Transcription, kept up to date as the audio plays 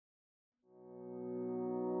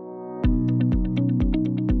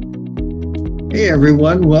Hey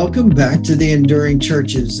everyone, welcome back to the Enduring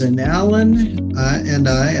Churches. And I'm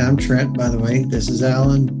Trent, by the way. This is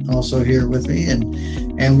Alan also here with me.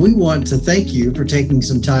 And we want to thank you for taking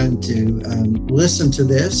some time to listen to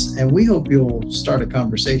this. And we hope you'll start a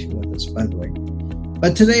conversation with us, by the way.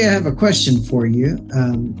 But today I have a question for you. I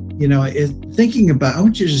want you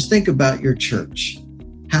to just think about your church.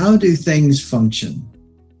 How do things function?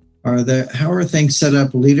 How are things set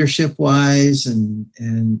up leadership wise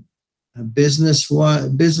and business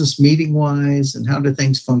meeting wise, and how do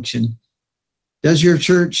things function? Does your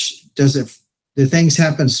church, do things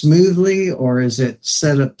happen smoothly, or is it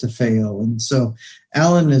set up to fail? And so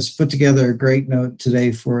Alan has put together a great note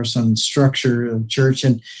today for us on structure of church.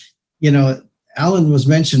 And, Alan was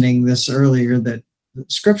mentioning this earlier, that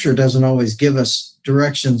scripture doesn't always give us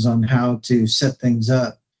directions on how to set things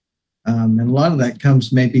up. And a lot of that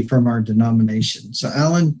comes maybe from our denomination. So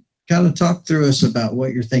Alan, kind of talk through us about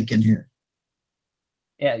what you're thinking here.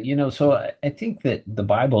 Yeah, so I think that the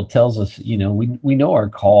Bible tells us, we know our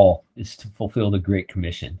call is to fulfill the Great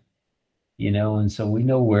Commission, and so we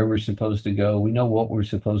know where we're supposed to go. We know what we're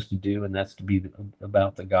supposed to do, and that's to be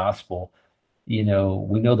about the gospel. We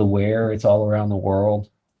know the where, it's all around the world.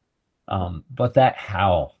 But that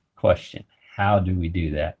how question, how do we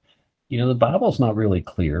do that? The Bible's not really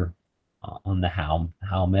clear on the how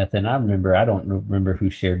method. And I don't remember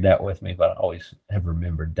who shared that with me, but I always have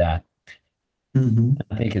remembered that. Mm-hmm.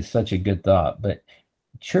 I think it's such a good thought. But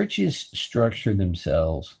churches structure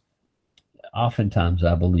themselves, oftentimes,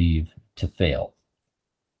 I believe, to fail.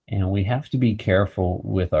 And we have to be careful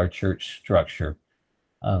with our church structure,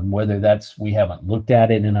 whether that's we haven't looked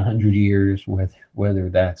at it in 100 years, whether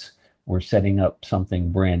that's we're setting up something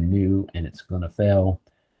brand new and it's going to fail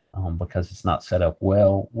because it's not set up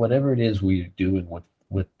well. Whatever it is we're doing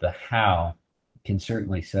with the how can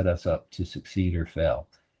certainly set us up to succeed or fail.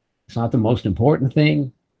 It's not the most important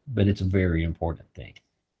thing, but it's a very important thing.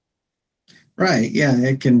 Right. Yeah.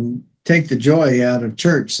 It can take the joy out of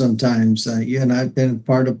church sometimes. You and I've been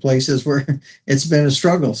part of places where it's been a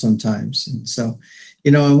struggle sometimes. And so,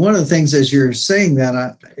 and one of the things as you're saying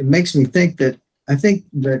that, it makes me think that I think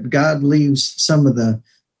that God leaves some of the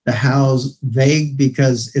hows vague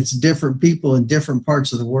because it's different people in different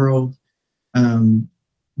parts of the world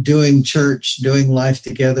doing church, doing life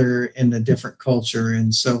together in a different culture.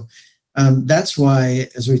 And so that's why,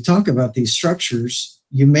 as we talk about these structures,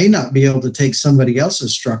 you may not be able to take somebody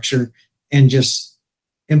else's structure and just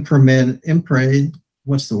what's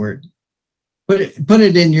the word? Put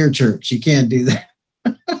it in your church. You can't do that.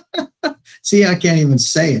 See, I can't even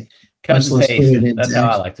say it. Cut and paste. That's how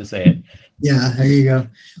I like to say it. Yeah, there you go.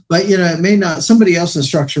 But somebody else's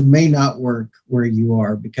structure may not work where you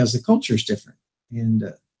are because the culture is different.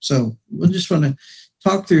 And so we'll just want to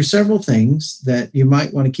talk through several things that you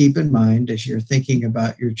might want to keep in mind as you're thinking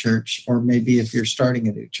about your church, or maybe if you're starting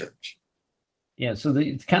a new church. Yeah, so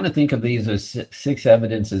kind of think of these as 6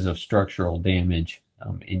 evidences of structural damage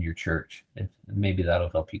in your church. Maybe that'll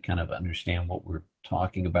help you kind of understand what we're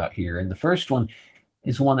talking about here. And the first one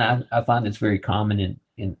is one I find that's very common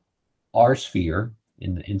in our sphere,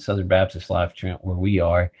 in Southern Baptist Life, Trent, where we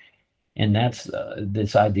are. And that's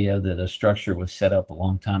this idea that a structure was set up a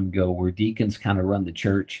long time ago where deacons kind of run the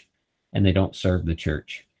church and they don't serve the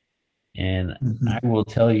church. And I will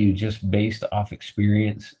tell you, just based off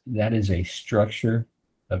experience, that is a structure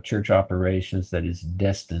of church operations that is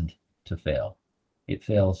destined to fail. It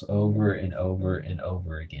fails over and over and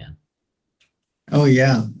over again. Oh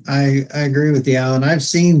yeah, I agree with you, Alan. I've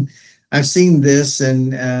seen this,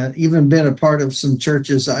 and even been a part of some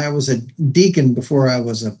churches. I was a deacon before I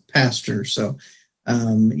was a pastor, so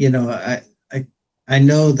I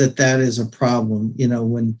know that is a problem.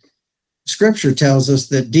 When Scripture tells us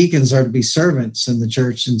that deacons are to be servants in the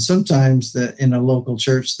church, and sometimes that in a local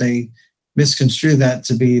church they misconstrue that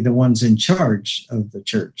to be the ones in charge of the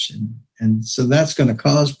church, and so that's going to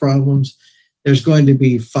cause problems. There's going to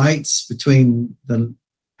be fights between the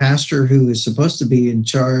pastor who is supposed to be in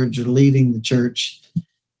charge or leading the church.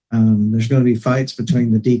 There's going to be fights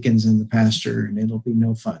between the deacons and the pastor, and it'll be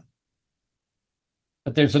no fun.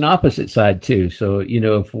 But there's an opposite side too. So,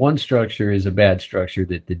 if one structure is a bad structure,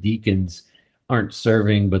 that the deacons aren't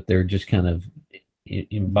serving, but they're just kind of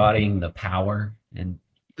embodying the power. And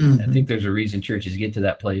I think there's a reason churches get to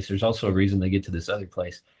that place. There's also a reason they get to this other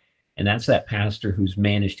place. And that's that pastor who's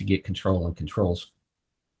managed to get control and controls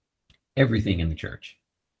everything in the church.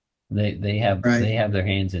 They have their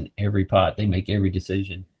hands in every pot. They make every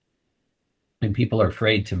decision, and people are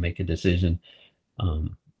afraid to make a decision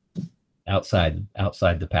outside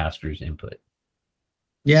the pastor's input.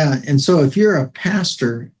 Yeah, and so if you're a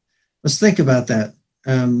pastor, let's think about that.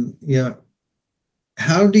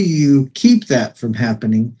 how do you keep that from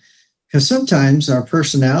happening? Because sometimes our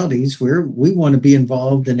personalities, we want to be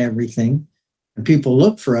involved in everything, and people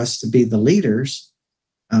look for us to be the leaders.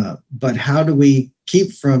 But how do we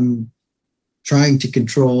keep from trying to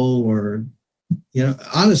control, or,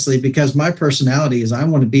 honestly, because my personality is I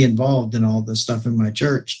want to be involved in all this stuff in my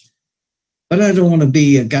church, but I don't want to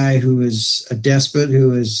be a guy who is a despot,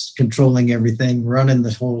 who is controlling everything, running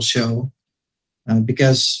the whole show.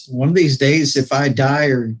 Because one of these days, if I die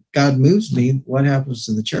or God moves me, what happens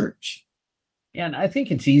to the church? Yeah, and I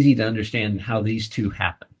think it's easy to understand how these two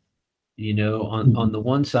happen. On the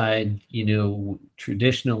one side,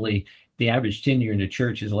 traditionally the average tenure in a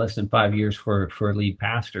church is less than 5 years for a lead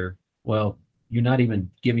pastor. Well, you're not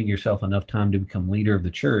even giving yourself enough time to become leader of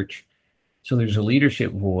the church. So there's a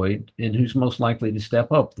leadership void, and who's most likely to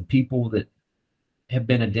step up? The people that have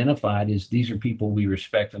been identified as these are people we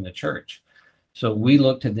respect in the church. So we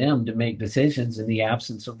look to them to make decisions in the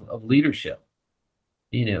absence of leadership.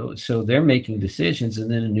 So they're making decisions, and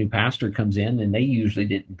then a new pastor comes in, and they usually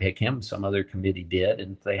didn't pick him. Some other committee did,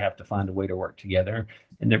 and they have to find a way to work together,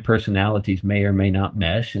 and their personalities may or may not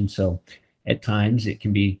mesh. And so at times it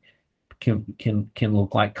can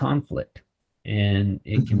look like conflict, and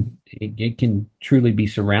it can truly be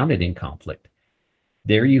surrounded in conflict.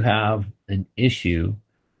 There you have an issue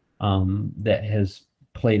that has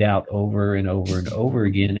played out over and over and over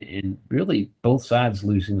again, and really both sides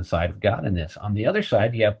losing the sight of God in this. On the other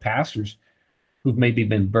side, you have pastors who've maybe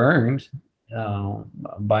been burned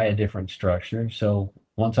by a different structure. So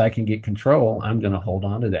once I can get control, I'm going to hold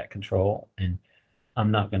on to that control, and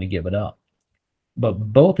I'm not going to give it up. But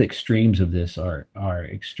both extremes of this are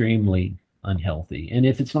extremely unhealthy. And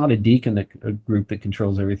if it's not a deacon, a group that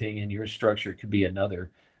controls everything in your structure, it could be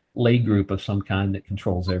another lay group of some kind that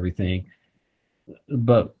controls everything.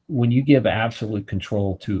 But when you give absolute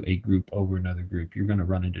control to a group over another group, you're going to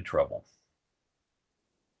run into trouble.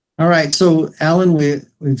 All right. So, Alan,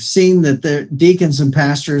 we've seen that the deacons and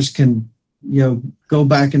pastors can, go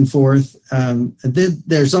back and forth.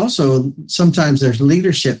 There's also sometimes there's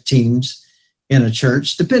leadership teams in a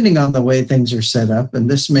church, depending on the way things are set up. And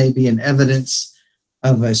this may be an evidence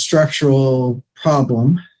of a structural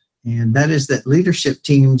problem. And that is that leadership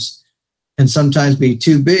teams can sometimes be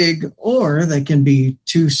too big, or they can be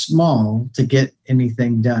too small to get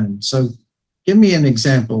anything done. So give me an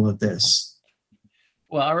example of this.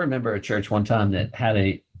 Well, I remember a church one time that had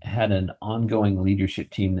an ongoing leadership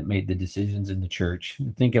team that made the decisions in the church.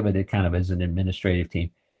 Think of it kind of as an administrative team.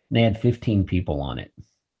 And they had 15 people on it.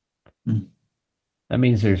 Mm-hmm. That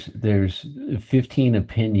means there's 15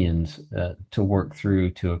 opinions to work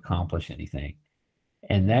through to accomplish anything.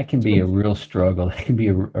 And that can be a real struggle. That can be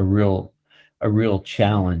a real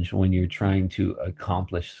challenge when you're trying to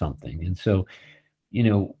accomplish something. And so,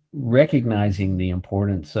 recognizing the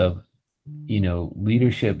importance of,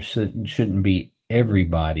 leadership shouldn't be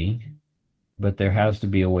everybody, but there has to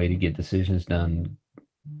be a way to get decisions done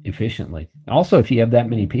efficiently. Also, if you have that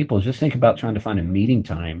many people, just think about trying to find a meeting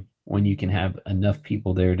time when you can have enough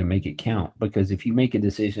people there to make it count. Because if you make a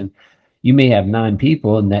decision, you may have 9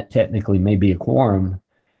 people, and that technically may be a quorum.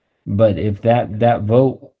 But if that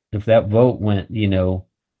vote went,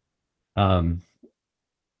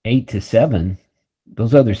 8-7,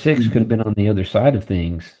 those other 6 could have been on the other side of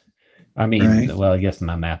things. I mean, right. Well, I guess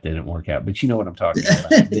my math didn't work out, but you know what I'm talking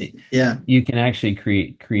about. Yeah. You can actually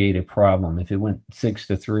create a problem. If it went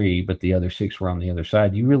 6-3, but the other 6 were on the other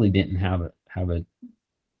side, you really didn't have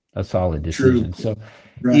a solid decision. True. So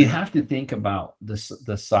right. You have to think about the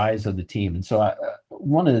size of the team. And so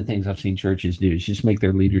one of the things I've seen churches do is just make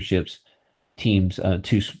their leaderships teams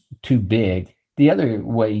too big. The other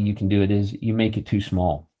way you can do it is you make it too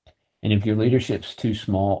small. And if your leadership's too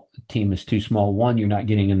small, team is too small, one, you're not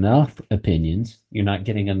getting enough opinions, you're not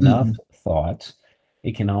getting enough thoughts.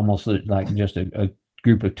 It can almost look like just a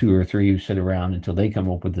group of 2 or 3 who sit around until they come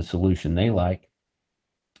up with the solution they like.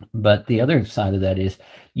 But the other side of that is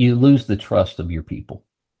you lose the trust of your people.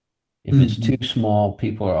 If it's too small,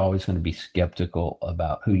 people are always going to be skeptical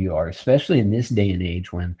about who you are, especially in this day and age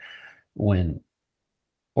when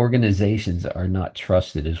organizations are not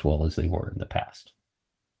trusted as well as they were in the past.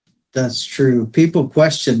 That's true. People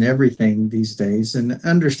question everything these days, and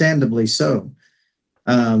understandably so.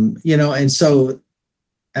 And so,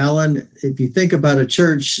 Alan, if you think about a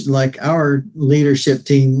church like our leadership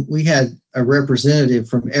team, we had a representative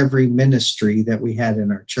from every ministry that we had in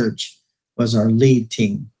our church was our lead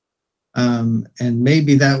team. And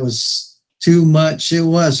maybe that was too much. It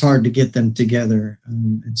was hard to get them together.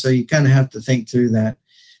 And so you kind of have to think through that.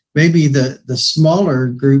 Maybe the smaller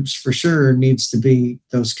groups for sure needs to be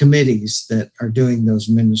those committees that are doing those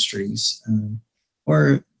ministries.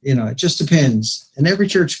 or it just depends. And every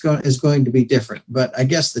church is going to be different. But I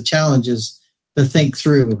guess the challenge is to think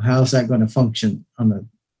through how's that going to function on a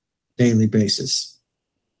daily basis.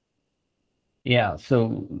 Yeah.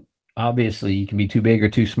 So obviously, you can be too big or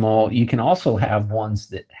too small. You can also have ones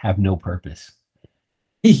that have no purpose.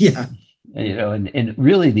 Yeah. And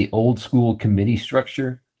really the old school committee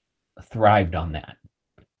structure thrived on that.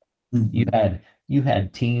 You Mhm. had you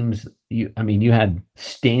had teams, you had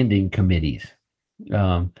standing committees,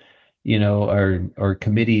 um, or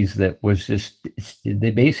committees that was just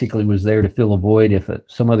they basically was there to fill a void if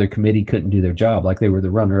some other committee couldn't do their job, like they were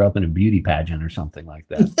the runner up in a beauty pageant or something like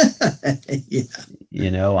that.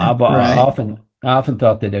 Yeah. Right. I often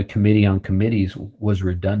thought that a committee on committees was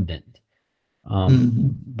redundant,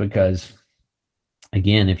 Mhm. because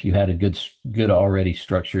again, if you had a good already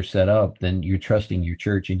structure set up, then you're trusting your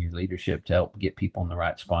church and your leadership to help get people in the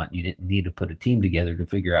right spot. You didn't need to put a team together to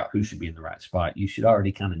figure out who should be in the right spot. You should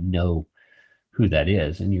already kind of know who that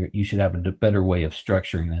is, and you should have a better way of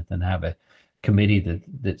structuring it than have a committee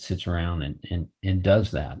that sits around and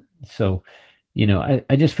does that. So,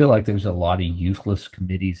 I just feel like there's a lot of useless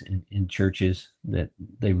committees in churches that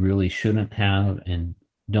they really shouldn't have and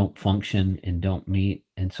don't function and don't meet.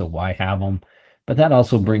 And so why have them? But that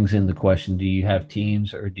also brings in the question, do you have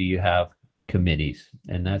teams or do you have committees?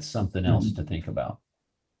 And that's something else to Mhm. think about.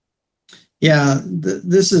 Yeah,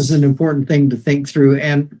 this is an important thing to think through.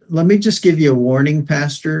 And let me just give you a warning,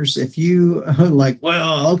 pastors. If you are like,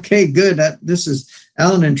 well, okay, good. This is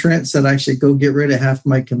Alan and Trent said I should go get rid of half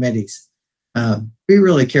my committees. Be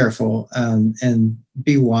really careful, and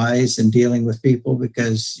be wise in dealing with people,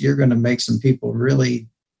 because you're going to make some people really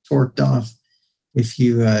torqued off if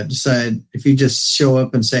you if you just show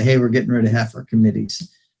up and say, hey, we're getting rid of half our committees.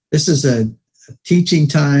 This is a teaching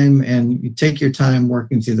time, and you take your time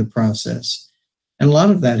working through the process. And a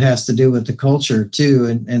lot of that has to do with the culture too,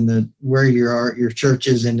 and the where your church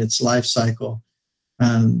is in its life cycle,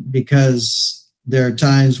 because there are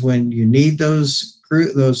times when you need those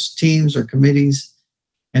teams or committees,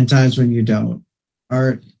 and times when you don't.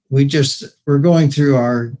 We're going through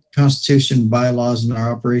our constitution, bylaws, and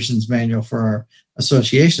our operations manual for our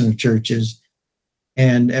association of churches,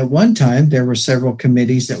 and at one time, there were several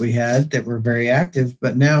committees that we had that were very active,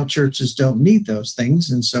 but now churches don't need those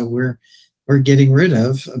things, and so we're getting rid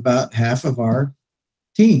of about half of our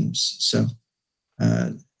teams. So,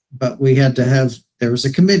 uh, but we had to have there was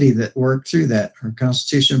a committee that worked through that. Our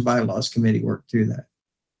Constitution and Bylaws committee worked through that.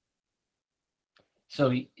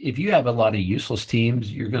 So if you have a lot of useless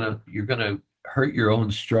teams, you're gonna hurt your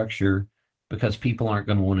own structure because people aren't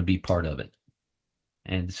going to want to be part of it.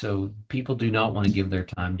 And so people do not want to give their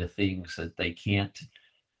time to things that they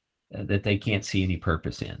can't see any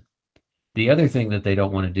purpose in. The other thing that they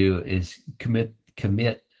don't want to do is commit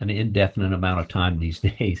an indefinite amount of time these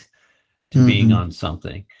days to being Mm-hmm. on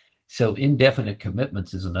something. So indefinite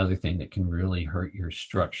commitments is another thing that can really hurt your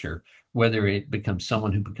structure, whether it becomes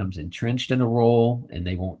someone who becomes entrenched in a role and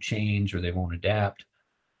they won't change or they won't adapt,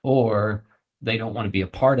 or they don't want to be a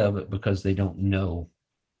part of it because they don't know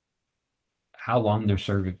how long they're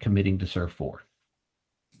serving committing to serve for.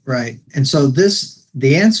 Right. And so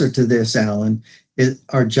the answer to this, Alan,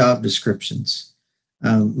 are job descriptions.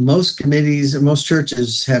 Most committees, most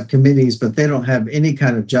churches have committees, but they don't have any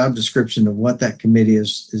kind of job description of what that committee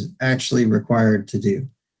is actually required to do.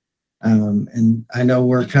 And I know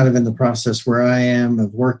we're kind of in the process where I am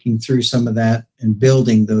of working through some of that and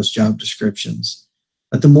building those job descriptions.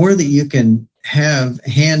 But the more that you can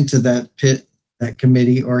hand to that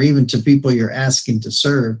committee, or even to people you're asking to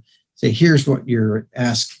serve, say, here's what you're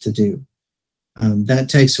asked to do. That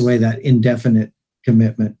takes away that indefinite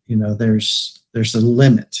commitment. There's a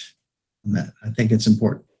limit on that. I think it's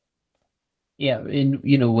important. Yeah, and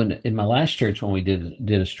when in my last church when we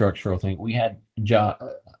did a structural thing, we had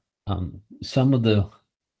some of the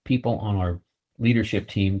people on our leadership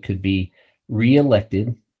team could be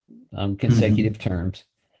reelected Mm-hmm. consecutive terms.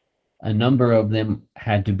 A number of them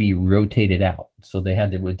had to be rotated out, so they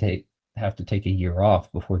have to take a year off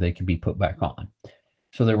before they could be put back on.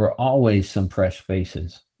 So there were always some fresh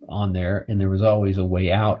faces on there, and there was always a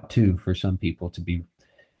way out too for some people to be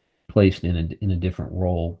placed in a different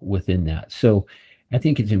role within that. So I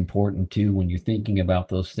think it's important too when you're thinking about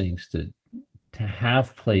those things to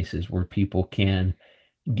have places where people can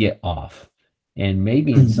get off. And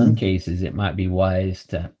maybe in some Mm-hmm. cases, it might be wise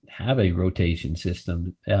to have a rotation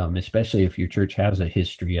system, especially if your church has a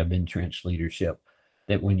history of entrenched leadership,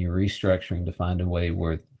 that when you're restructuring to find a way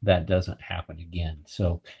where that doesn't happen again.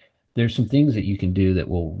 So there's some things that you can do that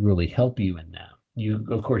will really help you in that. You,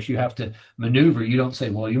 of course, you have to maneuver. You don't say,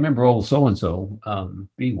 well, you remember old so-and-so.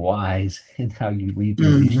 Be wise in how you lead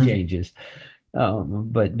through these Mhm. changes,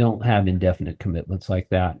 but don't have indefinite commitments like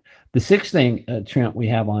that. The sixth thing, Trent, we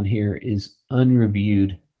have on here is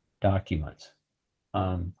unreviewed documents.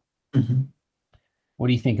 Um, Mhm. what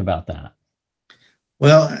do you think about that?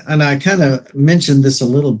 Well, and I kind of mentioned this a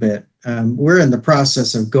little bit. We're in the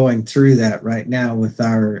process of going through that right now with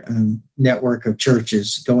our network of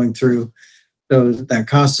churches, going through that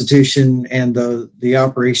constitution and the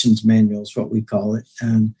operations manuals, what we call it.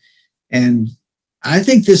 And I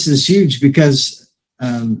think this is huge because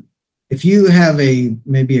if you have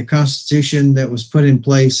maybe a constitution that was put in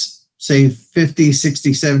place, say 50,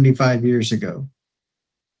 60, 75 years ago,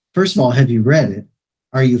 first of all, have you read it?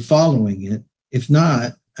 Are you following it? If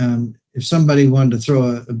not, if somebody wanted to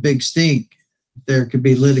throw a big stink, there could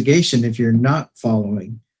be litigation if you're not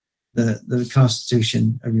following the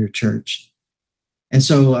constitution of your church. And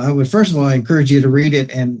so I would first of all encourage you to read it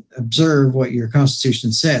and observe what your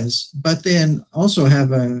constitution says, but then also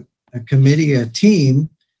have a committee, a team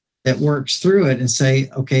that works through it and say,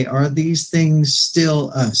 okay, are these things still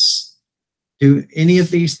us? Do any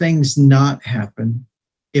of these things not happen?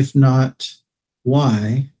 If not,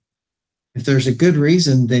 why? If there's a good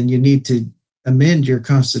reason, then you need to amend your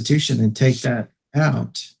constitution and take that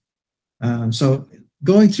out. So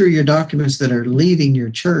going through your documents that are leading your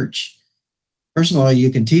church, first of all,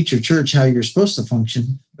 you can teach your church how you're supposed to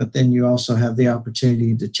function, but then you also have the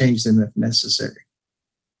opportunity to change them if necessary.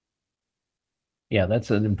 Yeah,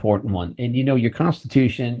 that's an important one. And your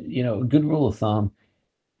Constitution, a good rule of thumb,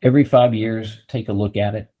 every 5 years, take a look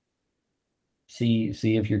at it. See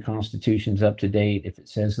if your Constitution's up to date, if it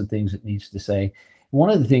says the things it needs to say. One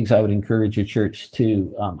of the things I would encourage your church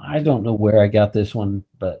to, I don't know where I got this one,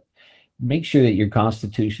 but make sure that your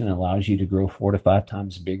Constitution allows you to grow 4 to 5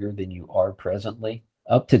 times bigger than you are presently,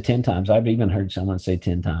 up to 10 times. I've even heard someone say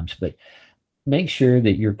 10 times, but make sure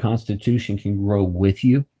that your Constitution can grow with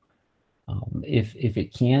you. If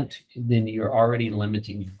it can't, then you're already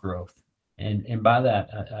limiting your growth. And by that,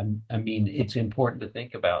 I mean it's important to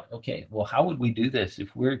think about. Okay, well, how would we do this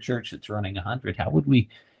if we're a church that's running 100?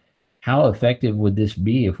 How effective would this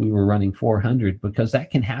be if we were running 400? Because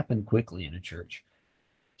that can happen quickly in a church.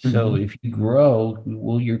 So Mhm. if you grow,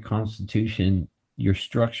 will your constitution, your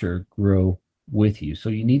structure grow with you? So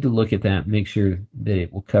you need to look at that, make sure that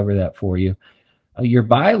it will cover that for you. Your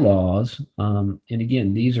bylaws, and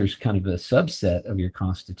again, these are kind of a subset of your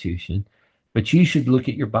constitution, but you should look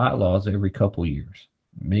at your bylaws every couple years.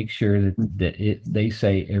 Make sure that they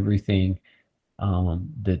say everything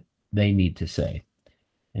that they need to say.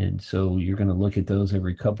 And so you're going to look at those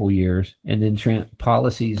every couple years, and then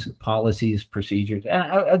policies, procedures. And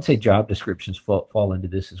I'd say job descriptions fall into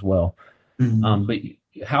this as well. Mhm.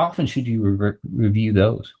 But how often should you review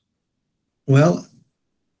those? Well,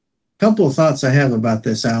 a couple of thoughts I have about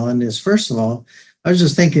this, Alan, is first of all, I was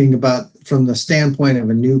just thinking about from the standpoint of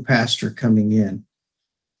a new pastor coming in.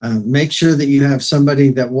 Make sure that you have somebody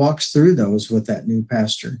that walks through those with that new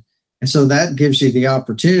pastor. And so that gives you the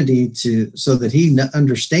opportunity so that he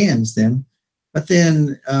understands them. But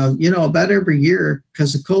then, about every year,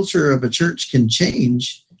 because the culture of a church can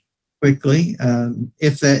change quickly.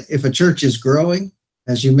 If a church is growing,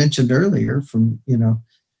 as you mentioned earlier, from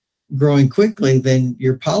growing quickly, then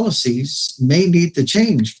your policies may need to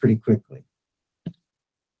change pretty quickly.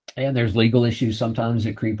 And there's legal issues sometimes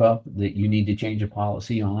that creep up that you need to change a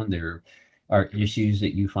policy on. There are issues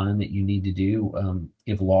that you find that you need to do.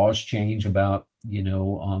 If laws change about,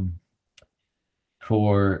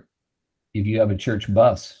 for if you have a church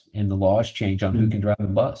bus and the laws change on who can drive a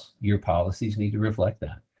bus, your policies need to reflect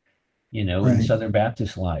that. In Right. Southern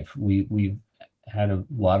Baptist life, we've had a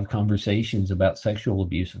lot of conversations about sexual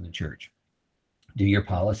abuse in the church. Do your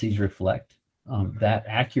policies reflect that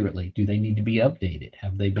accurately? Do they need to be updated?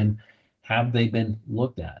 Have they been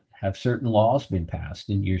looked at? Have certain laws been passed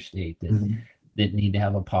in your state Mhm. that need to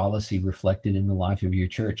have a policy reflected in the life of your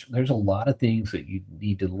church? There's a lot of things that you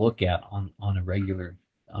need to look at on a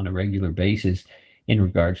regular basis in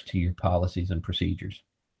regards to your policies and procedures.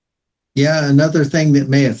 Yeah, another thing that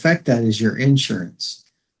may affect that is your insurance.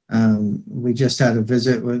 We just had a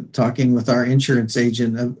visit with talking with our insurance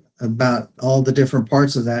agent about all the different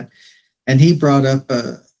parts of that, and he brought up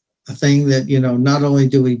a thing that not only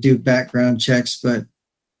do we do background checks, but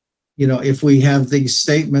if we have these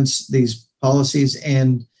statements, these policies,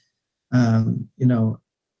 and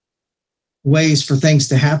ways for things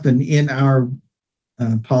to happen in our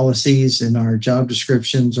policies and our job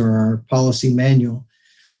descriptions or our policy manual,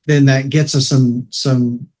 then that gets us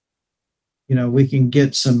some we can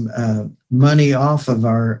get some money off of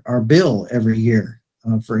our bill every year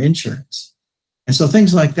for insurance. And so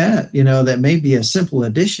things like that, that may be a simple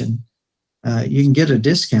addition. You can get a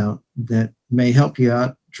discount that may help you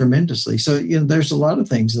out tremendously. So, there's a lot of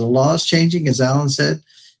things. The law is changing, as Alan said.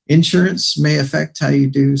 Insurance may affect how you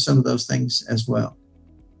do some of those things as well.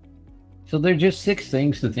 So there are just 6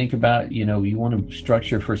 things to think about. You want to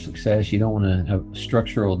structure for success. You don't want to have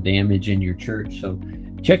structural damage in your church. So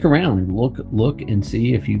check around, look and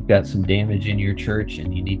see if you've got some damage in your church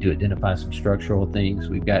and you need to identify some structural things.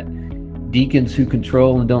 We've got deacons who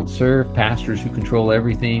control and don't serve, pastors who control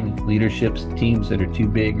everything, leaderships, teams that are too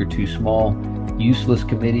big or too small, useless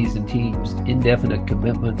committees and teams, indefinite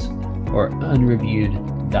commitments, or unreviewed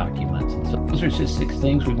documents. And so those are just 6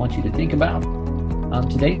 things we want you to think about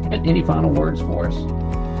today. Any final words for us?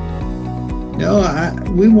 No,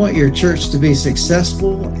 we want your church to be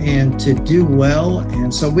successful and to do well.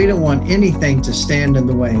 And so we don't want anything to stand in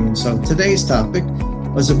the way. And so today's topic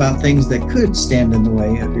was about things that could stand in the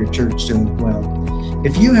way of your church doing well.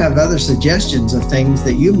 If you have other suggestions of things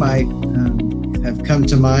that you might have come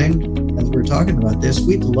to mind as we're talking about this,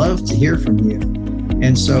 we'd love to hear from you.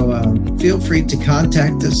 And so feel free to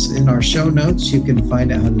contact us in our show notes. You can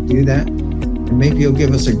find out how to do that. And maybe you'll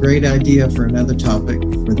give us a great idea for another topic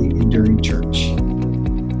for the Enduring Church.